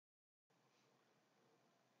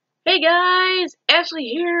Hey guys, Ashley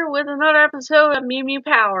here with another episode of Mew Mew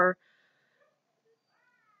Power.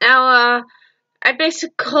 Now, I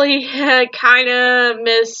basically kind of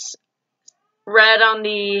misread on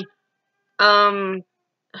the,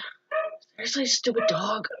 seriously, stupid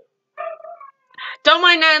dog. Don't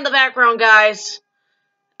mind that in the background, guys.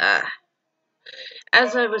 As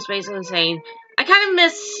I was basically saying, I kind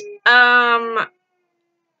of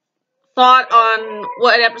thought on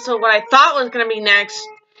what I thought was going to be next.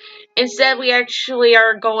 Instead, we actually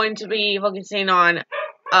are going to be focusing on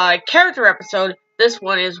a character episode. This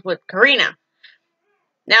one is with Karina.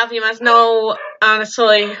 Now, if you must know,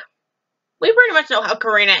 honestly, we pretty much know how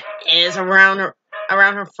Karina is around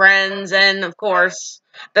her friends, and of course,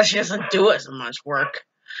 that she doesn't do as much work.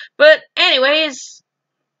 But anyways,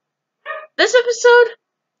 this episode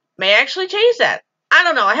may actually change that. I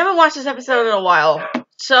don't know. I haven't watched this episode in a while,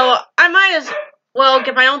 so I might as well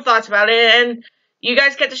get my own thoughts about it, and you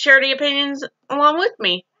guys get to share the opinions along with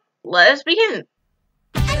me. Let us begin.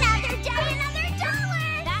 Another day, another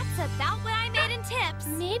dollar! That's about what I made in tips.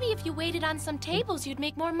 Maybe if you waited on some tables, you'd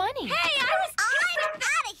make more money. Hey, I'm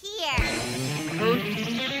out of here!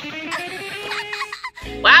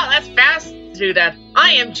 Wow, that's fast to do that.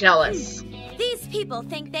 I am jealous. These people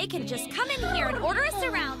think they can just come in here and order us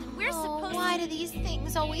around, and we're supposed to... Why do these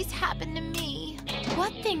things always happen to me?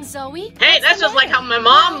 What thing, Zoe? Hey, that's just like how my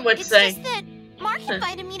mom would say. It's just that Mark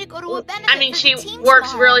invited me to go to a benefit. I mean, for she the team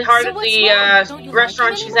works tomorrow. really hard So at what's the wrong? Don't you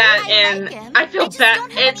restaurant like him she's anymore? at, I and like him. I feel just bad.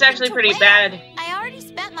 don't have It's anything actually to pretty wear. bad. I already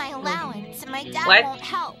spent my allowance, and my dad What? won't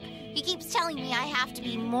help. He keeps telling me I have to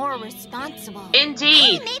be more responsible.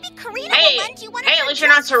 Indeed. Hey, maybe Karina Hey, will lend you one hey, of at her least you're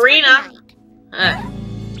not dresses for Serena.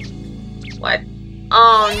 tonight. What?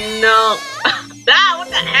 Oh no! What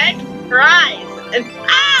the heck? Christ! And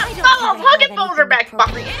Bubbles! Look at Bubbles! Her back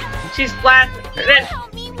pocket. She's flat.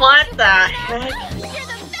 Help me, What Mark. the heck? You're the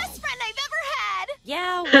best friend I've ever had.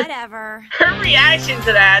 Yeah, whatever. Her reaction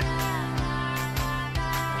to that.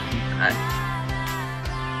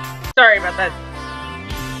 Sorry about that.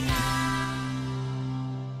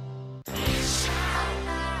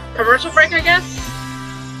 Commercial break, I guess?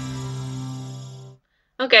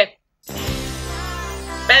 Okay.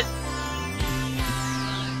 But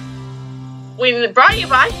we brought you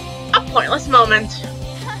by a pointless moment.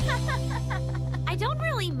 I don't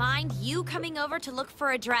really mind you coming over to look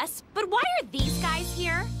for a dress, but why are these guys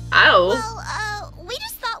here? Oh. Well, we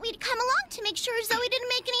just thought we'd come along to make sure Zoe didn't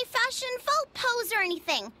make any fashion faux pose or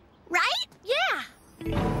anything, right? Yeah.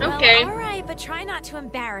 Okay. Well, all right, but try not to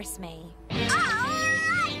embarrass me. All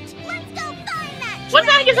right, let's go find that. What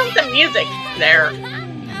the heck is up with the music there?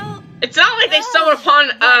 Oh, It's not like they stumbled upon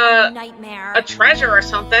what a nightmare. a treasure or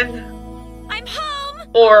something. I'm home.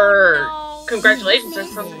 Or No. congratulations or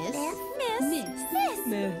something.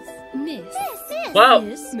 Miss. Whoa.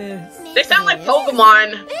 Miss. They sound like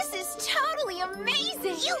Pokemon. This is totally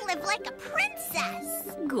amazing. You live like a princess.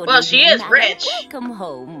 Good Well, she evening, is madam. rich. Welcome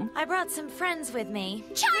home. I brought some friends with me.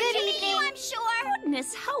 Charmed to meet you, I'm sure.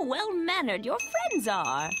 Goodness, how well-mannered your friends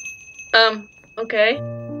are. Okay.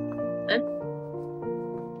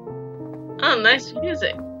 Oh, nice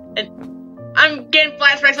music. And I'm getting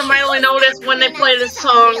flashbacks on my only notice when they play this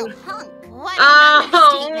song.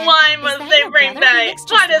 Oh, why must that they your bring brother? He back?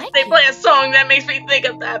 looks Why just does like they you. play a song that makes me think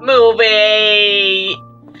of that movie?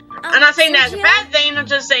 I'm not saying that's a Sergio, bad thing, I'm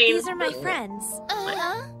just saying. These are my friends.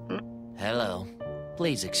 Hello.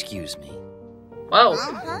 Please excuse me. Whoa.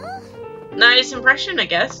 Uh-huh. Nice impression, I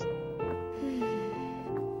guess.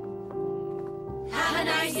 Have a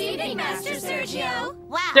nice evening, Master Sergio.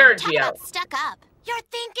 Wow, Sergio. talk about stuck up. You're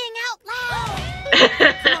thinking out loud.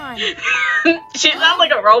 Come on. She sounds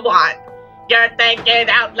like a robot. You're thinking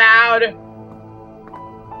out loud.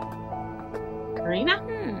 Karina?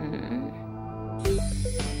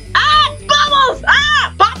 Ah! Bubbles!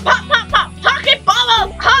 Ah! Pop, pop, pop, pop! Pocket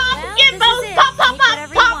bubbles! Pocket this is bubbles! it. Pop, pop, Take pop!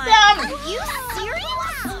 whatever you Pop want. them! Are you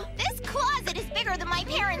serious? This closet is bigger than my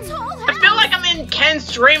parents' whole house. I feel like I'm in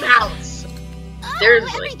Ken's dream house. Oh,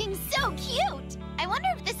 Seriously. everything's so cute. I wonder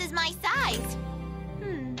if this is my size.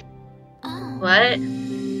 Oh. What?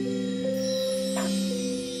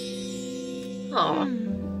 Oh.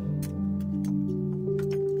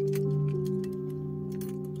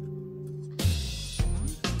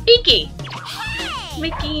 Mickey! Hey!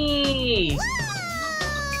 Mickey! Woo!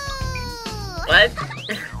 What?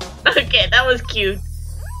 Okay, that was cute.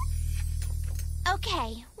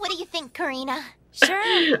 Okay, what do you think, Karina? Sure.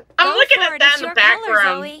 I'm Go looking for at it. that It's in the your color,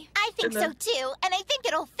 background. Zoe. I think so too, and I think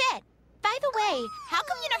it'll fit. By the way, how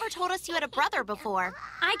come you never told us you had a brother before?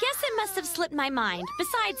 I guess it must have slipped my mind.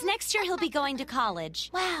 Besides, next year he'll be going to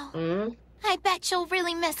college. Wow. Mm. I bet you'll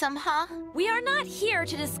really miss him, huh? We are not here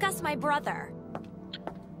to discuss my brother.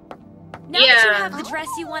 Now Yeah. that you have the dress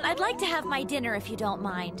you want, I'd like to have my dinner if you don't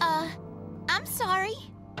mind. I'm sorry.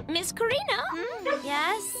 Miss Karina?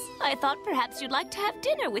 Yes? I thought perhaps you'd like to have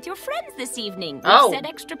dinner with your friends this evening. Oh. We've set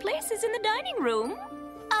extra places in the dining room.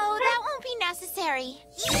 Oh, that won't be necessary.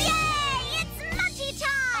 Yay! It's munchie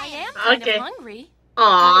time! I am kind Okay. of hungry. I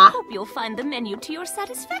Aw. hope you'll find the menu to your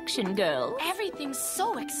satisfaction, girl. Everything's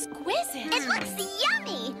so exquisite. It looks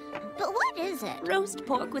yummy. But what is it? Roast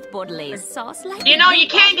pork with bordelaise sauce. Like You know, you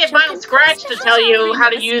can't get Vinyl Scratch to tell you how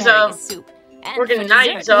to use a freaking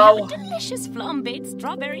knife, so... delicious flambéed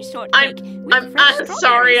strawberry shortcake. I'm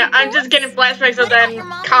sorry, I'm just getting flashbacks of What about that your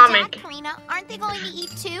mom comic. and dad, Karina? Aren't they going to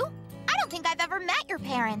eat too? I don't think I've ever met your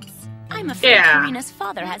parents. I'm afraid Yeah. Karina's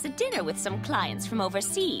father has a dinner with some clients from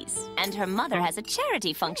overseas, and her mother has a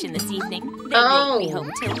charity function this evening. They won't be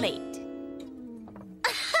home till late.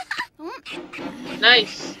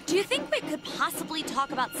 Nice. Do you think we could possibly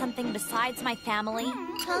talk about something besides my family?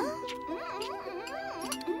 Huh?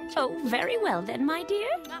 Oh, very well then, my dear.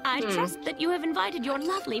 I trust that you have invited your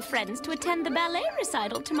lovely friends to attend the ballet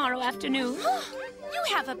recital tomorrow afternoon.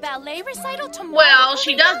 You have a ballet recital tomorrow? Well,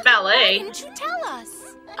 she does Why ballet. didn't you tell us?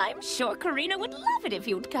 I'm sure Karina would love it if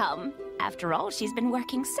you'd come. After all, she's been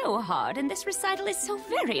working so hard, and this recital is so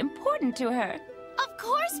very important to her. Of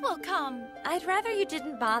course we'll come. I'd rather you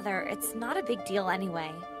didn't bother. It's not a big deal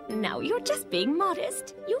anyway. Now you're just being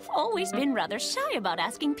modest. You've always been rather shy about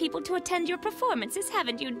asking people to attend your performances,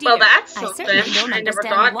 haven't you, dear? Well, that's I something. certainly don't I never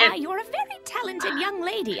understand thought why. it- You're a very talented young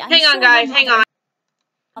lady. I'm Hang on, sure guys, your hang mother on.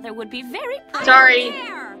 and father would be very proud. Sorry.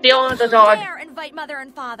 Dealing with the dog. Dare invite mother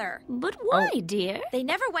and father. But why, Oh. dear? They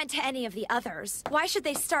never went to any of the others. Why should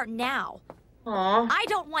they start now? Aw. I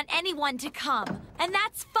don't want anyone to come, and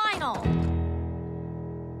that's final.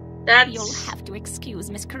 That's... You'll have to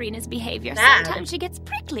excuse Miss Karina's behavior. Sad. Sometimes she gets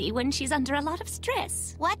prickly when she's under a lot of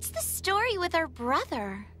stress. What's the story with her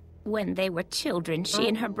brother? When they were children, she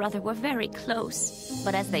and her brother were very close.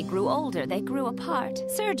 But as they grew older, they grew apart.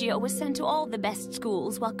 Sergio was sent to all the best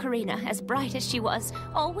schools, while Karina, as bright as she was,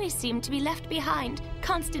 always seemed to be left behind,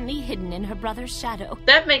 constantly hidden in her brother's shadow.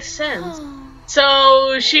 That makes sense.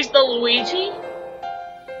 So, she's the Luigi?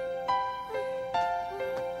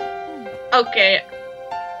 Okay.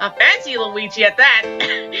 A fancy Luigi at that.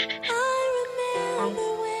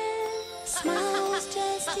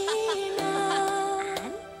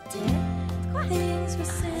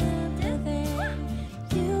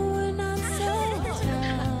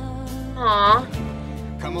 Aw.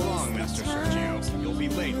 Come along, Master Sergio. You'll be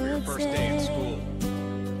late for your first day at school.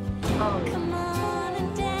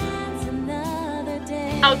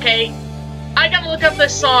 Okay. I gotta look up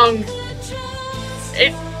this song.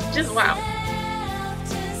 It just, wow.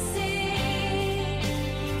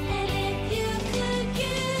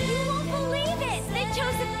 You won't believe it! They've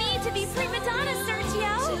chosen me to be prima donna,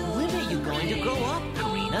 Sergio! When are you going to grow up,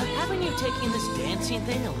 Karina? Haven't you taken this dancing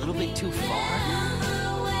thing a little bit too far?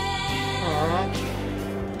 Aw.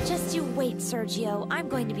 Just you wait, Sergio. I'm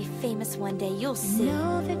going to be famous one day. You'll see.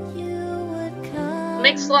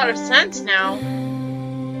 Makes a lot of sense now.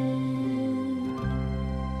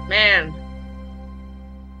 Man.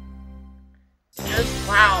 Just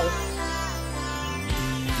wow.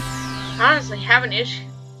 Honestly, having issues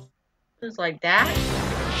like that.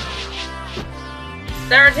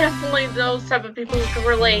 There are definitely those type of people who can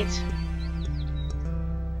relate.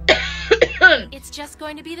 It's just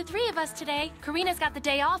going to be the three of us today. Karina's got the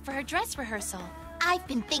day off for her dress rehearsal. I've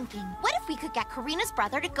been thinking, what if we could get Karina's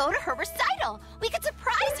brother to go to her recital? We could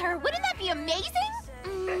surprise her. Wouldn't that be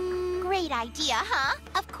amazing? Great idea, huh?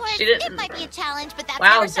 Of course, She didn't- it might be a challenge, but that's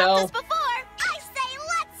Wow, never stopped us Joe. before. I say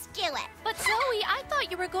let's do it. But Zoe, I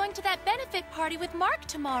thought you were going to that benefit party with Mark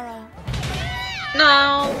tomorrow.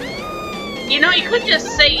 No. You know, you could just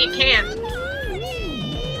say you can't.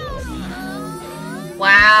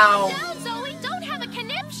 Wow. No, Zoe, don't have a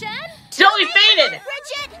conniption. Zoe fainted!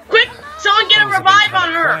 Bridget! Quick! Someone get a Things have been revive kinda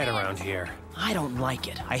on her! quiet around here. I don't like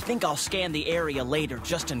it. I think I'll scan the area later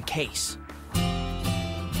just in case.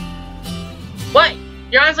 What?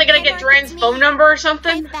 You're honestly gonna get Mark, Duran's it's me. phone number or I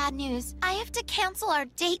something? have bad news. I have to cancel our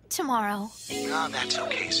date tomorrow. Oh, that's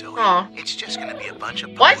okay, Zoe. Aw. It's just gonna be a bunch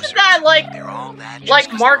of Why is posers. the guy They're all that just like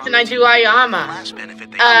 'cause Mark they're than on I the do team. Ayama? Last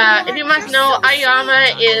benefit they If you must know,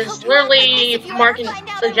 Ayama is literally marking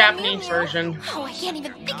the Japanese version. Oh, I can't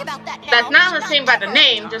even think about that now. That's not the same by the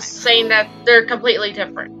name, just saying that they're completely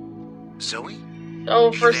different. Zoe,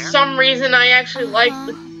 So for there? some reason, I actually like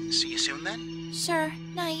see you soon then. Sure,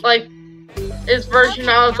 night. like his version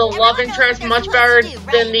of the love interest much better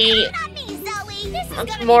than the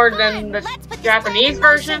much more than the Japanese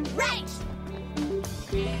version. Right.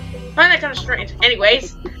 find that kind of strange.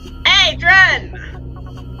 Anyways, hey, Dren!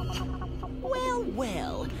 Well,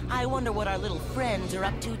 well. I wonder what our little friends are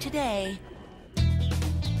up to today.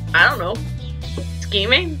 I don't know.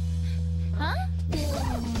 Scheming? Huh?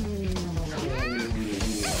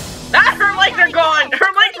 Ah, her legs are gone! Her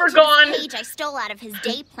legs were gone! Page I stole out of his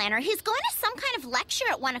day planner. He's going to some kind of lecture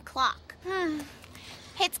at 1 o'clock.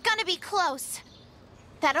 It's gonna be close.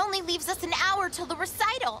 That only leaves us an hour till the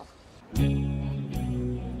recital.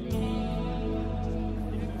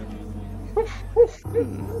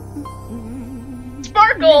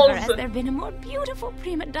 Sparkles! Never has there been a more beautiful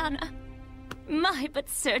prima donna. My, but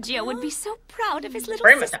Sergio would be so proud of his little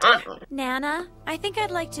Prima sister. donna. Nana, I think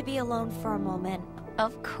I'd like to be alone for a moment.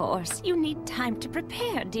 Of course, you need time to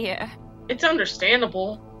prepare, dear. It's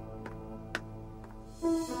understandable.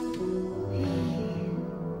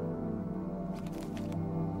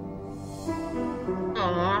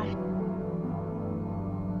 Aww.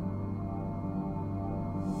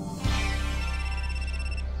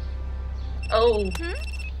 Oh.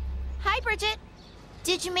 Hi, Bridget.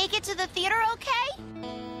 Did you make it to the theater okay?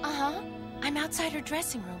 Uh-huh. I'm outside her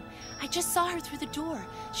dressing room. I just saw her through the door.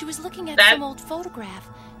 She was looking at That- some old photograph.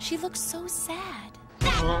 She looks so sad.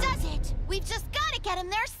 That does it. We've just got to get him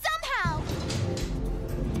there somehow.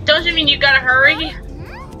 Don't you mean you gotta hurry?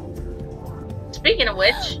 Speaking of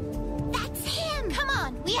which, That's him. Come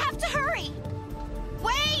on, we have to hurry.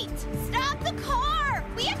 Wait! Stop the car.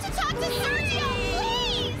 We have to talk to Sergio,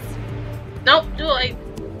 please. nope, too late.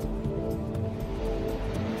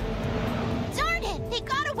 Darn it, they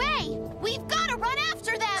got away. We've got to run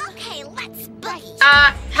after them. Okay, let's boogie.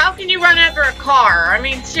 How can you run after a car? I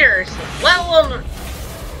mean, seriously. Let alone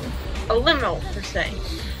a limo, per se.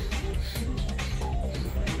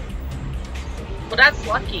 Well, that's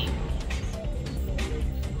lucky.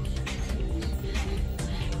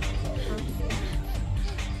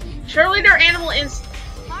 Surely their animal All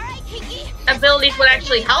right, Kiki. abilities would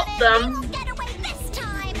actually help They them. won't get away this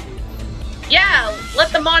time. Yeah,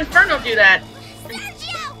 let the Monferno do that.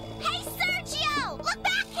 Sergio! Hey, Sergio! Look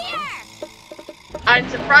back here! I'm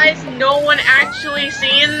surprised no one actually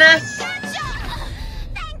seeing this. Sergio!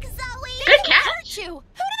 Thanks, Zoe! Good catch. Hurt you. Who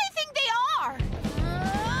do they think they are?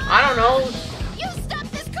 I don't know. You stop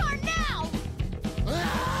this car now!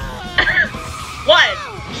 What?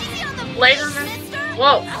 Easy on the Later, brakes, man. mister.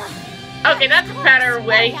 Whoa. Okay, that's a better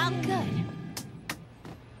way. I'm good.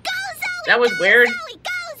 Go, Zoe! That was go, weird. Zoe!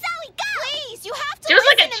 Go, Zoe! Go! Please, you have to She was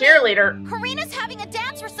like a listen to me. cheerleader. Karina's having a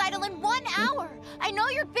dance recital in 1 hour. I know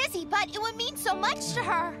you're busy, but it would mean so much to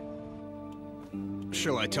her.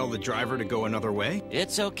 Shall I tell the driver to go another way?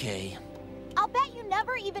 It's okay. I'll bet you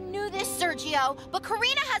never even knew this, Sergio, but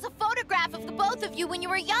Karina has a photograph of the both of you when you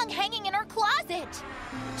were young hanging in her closet.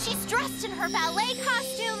 She's dressed in her ballet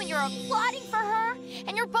costume and you're applauding for her,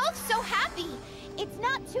 and you're both so happy. It's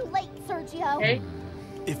not too late, Sergio. Okay.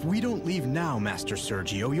 If we don't leave now, Master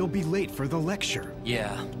Sergio, you'll be late for the lecture.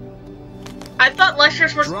 Yeah. I thought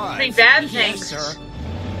lectures were supposed to be bad Yes, things. sir.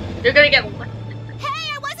 You're gonna get.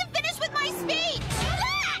 Hey, I wasn't finished with my speech!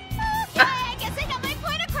 Okay, I guess I got my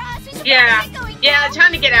point across. We should Yeah, probably get going yeah, now.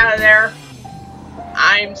 time to get out of there.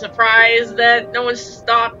 I'm surprised that no one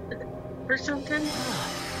stopped or something.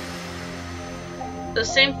 The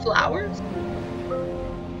same flowers?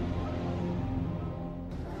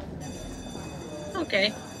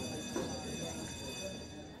 Okay.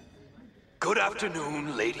 Good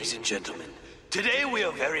afternoon, ladies and gentlemen. Today we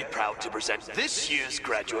are very proud to present this year's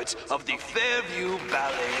graduates of the Fairview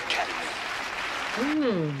Ballet Academy.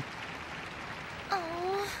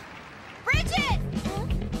 Oh. Bridget!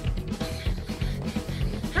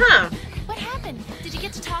 Huh. What happened? Did you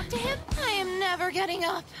get to talk to him? I am never getting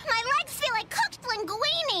up. My legs feel like cooked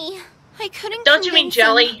linguine. I couldn't Don't you mean convince him.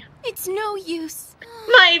 jelly? It's no use.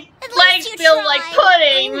 My At legs least you feel tried. like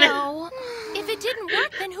pudding. No. If it didn't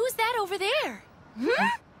work, then who's that over there?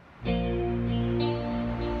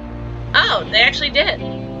 Oh, they actually did.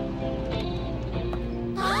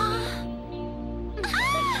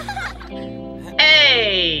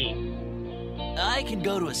 Hey, I can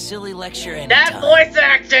go to a silly lecture anytime. that voice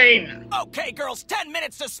acting. Okay, girls, 10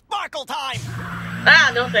 minutes to sparkle time!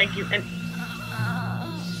 Ah, no, thank you. And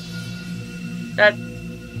that.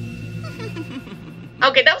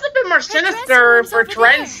 Okay, that was a bit more sinister for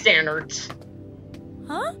trend standards.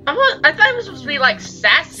 Huh? I thought it was supposed to be like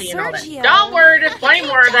sassy and all that. Sergio. Don't worry, there's plenty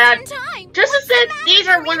more of that. Just in time. Just as that, these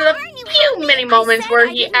are one of the few mini moments where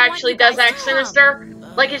he actually does act sinister,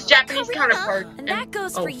 like his Japanese counterpart. And that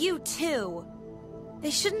goes oh. for you, too. They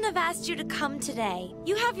shouldn't have asked you to come today.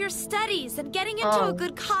 You have your studies and getting into Oh. a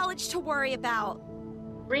good college to worry about.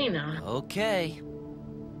 Karina. Okay.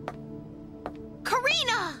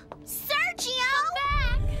 Karina!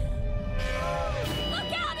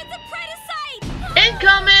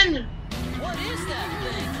 coming! What is that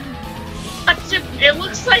thing? It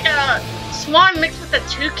looks like a swan mixed with a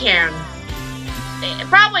toucan.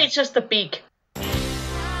 Probably it's just the beak.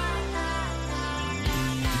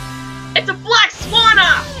 It's a black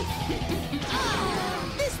swanna!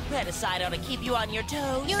 This pedicide ought to keep you on your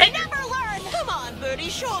toes. You never learn! Come on, Birdie,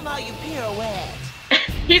 show him how you pirouette.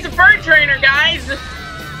 He's a bird trainer, guys!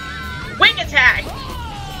 Wing attack!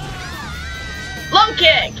 Low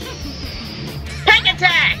kick! Peg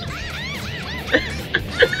attack!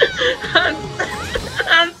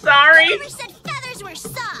 I'm sorry. I never said feathers were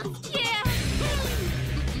soft. Yeah.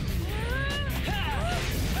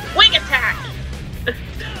 Wing attack!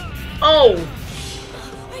 Oh!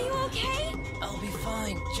 Are you okay? I'll be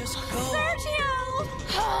fine. Just go. Sergio!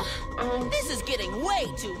 Oh. This is getting way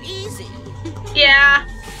too easy. Yeah.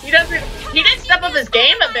 He did step up his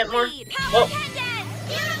game a bit more. Whoa.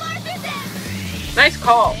 Nice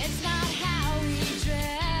call.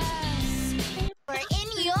 We're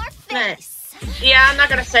in your face. Yeah, I'm not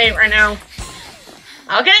gonna say it right now.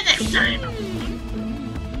 I'll get it next time.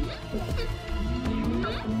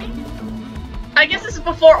 I guess this is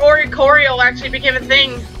before Choreo actually became a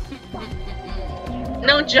thing.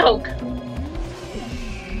 No joke.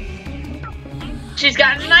 She's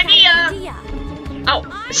got an idea. Oh.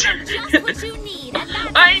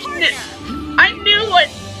 I knew what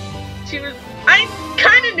she was. I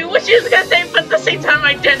kind of knew what she was gonna say, but at the same time,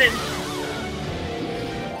 I didn't.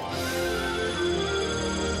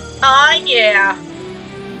 Oh yeah.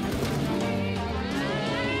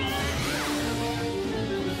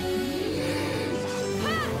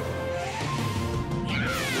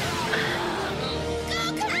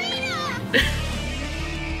 Go, Karina!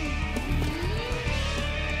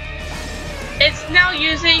 It's now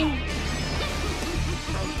using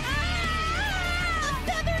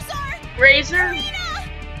razor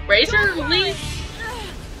leaf.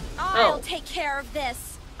 I'll Oh. take care of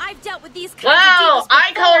this. I've dealt with these kinds Wow, of divas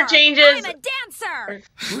eye color before. changes. I'm a dancer.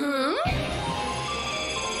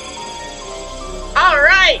 All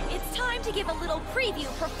right, It's time to give a little preview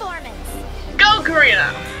performance. go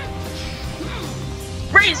Karina.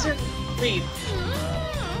 Razor leaf.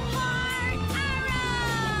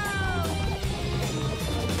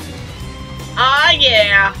 Ah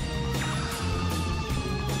yeah.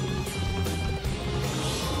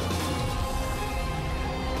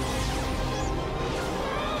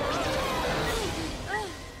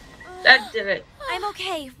 That did it. I'm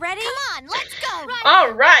okay. Ready? Come on, let's go!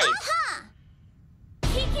 All right, Uh-huh!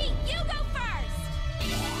 Kiki, you go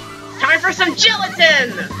first. time for some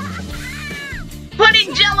gelatin.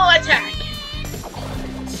 Pudding Jello attack.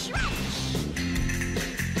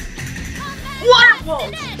 Water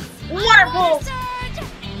pulse. Water pulse.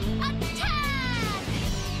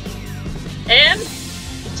 And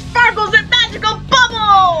sparkles and magical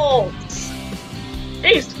bubbles.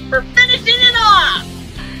 Thanks for finishing it off.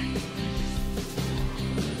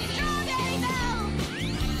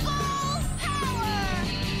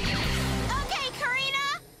 Okay, Karina,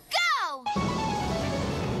 go!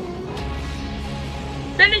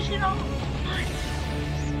 Finish it off.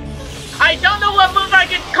 I don't know what move I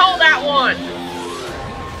could call that one.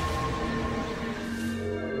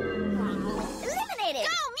 Eliminated!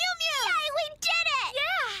 Go, Mew Mew! Yay, we did it!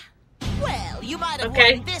 Yeah. Well, you might have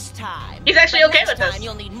Okay. won this time. He's actually But okay next with this. time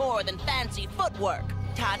you'll need more than fancy footwork.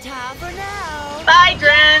 Ta-ta for now. Bye,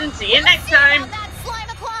 Dren. See you next time. That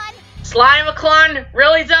Slimaclon! Slimaclon?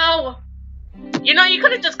 Really, though? You know, you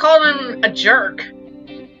could have just called him a jerk.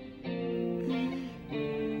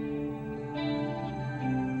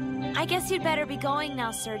 I guess you'd better be going now,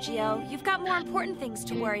 Sergio. You've got more important things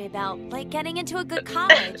to worry about, like getting into a good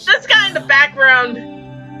college. This guy in the background.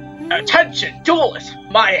 Attention, duelists!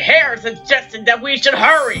 My hair suggested that we should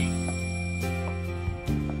hurry.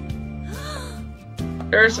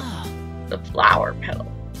 There's the flower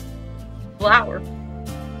petal. Flower.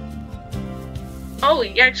 Oh,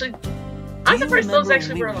 he actually. I'm Do you surprised those remember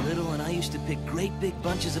actually when were. we were little and I used to pick great big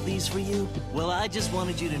bunches of these for you? Well, I just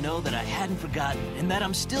wanted you to know that I hadn't forgotten and that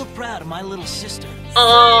I'm still proud of my little sister.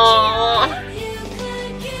 Aww.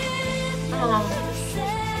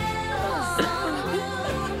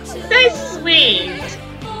 That's sweet.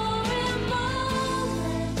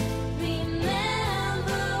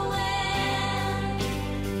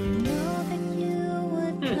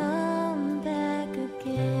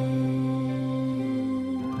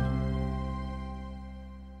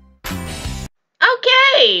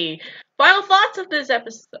 Okay, final thoughts of this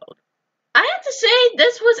episode. I have to say,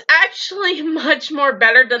 this was actually much more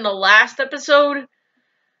better than the last episode.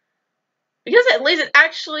 Because at least it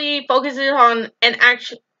actually focuses on an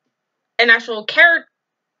actual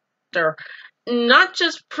character. not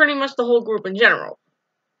just pretty much the whole group in general.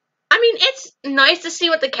 I mean, it's nice to see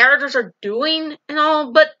what the characters are doing and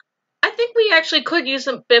all, but I think we actually could use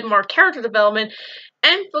a bit more character development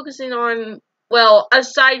and focusing on, well,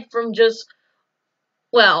 aside from just,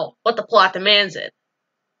 well, what the plot demands it.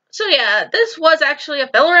 So yeah, this was actually a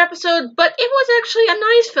filler episode, but it was actually a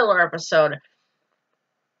nice filler episode.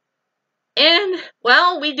 And,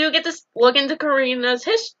 well, we do get to look into Karina's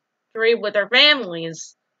history with her family and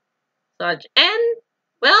such. And,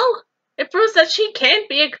 well, it proves that she can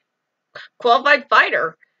be a qualified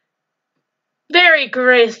fighter. Very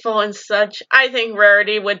graceful and such. I think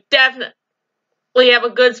Rarity would definitely have a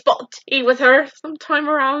good spot to eat with her sometime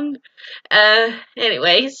around.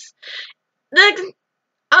 Anyways.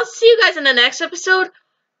 I'll see you guys in the next episode.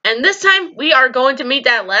 And this time, we are going to meet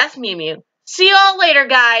that last Mew Mew. See y'all later,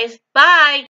 guys. Bye.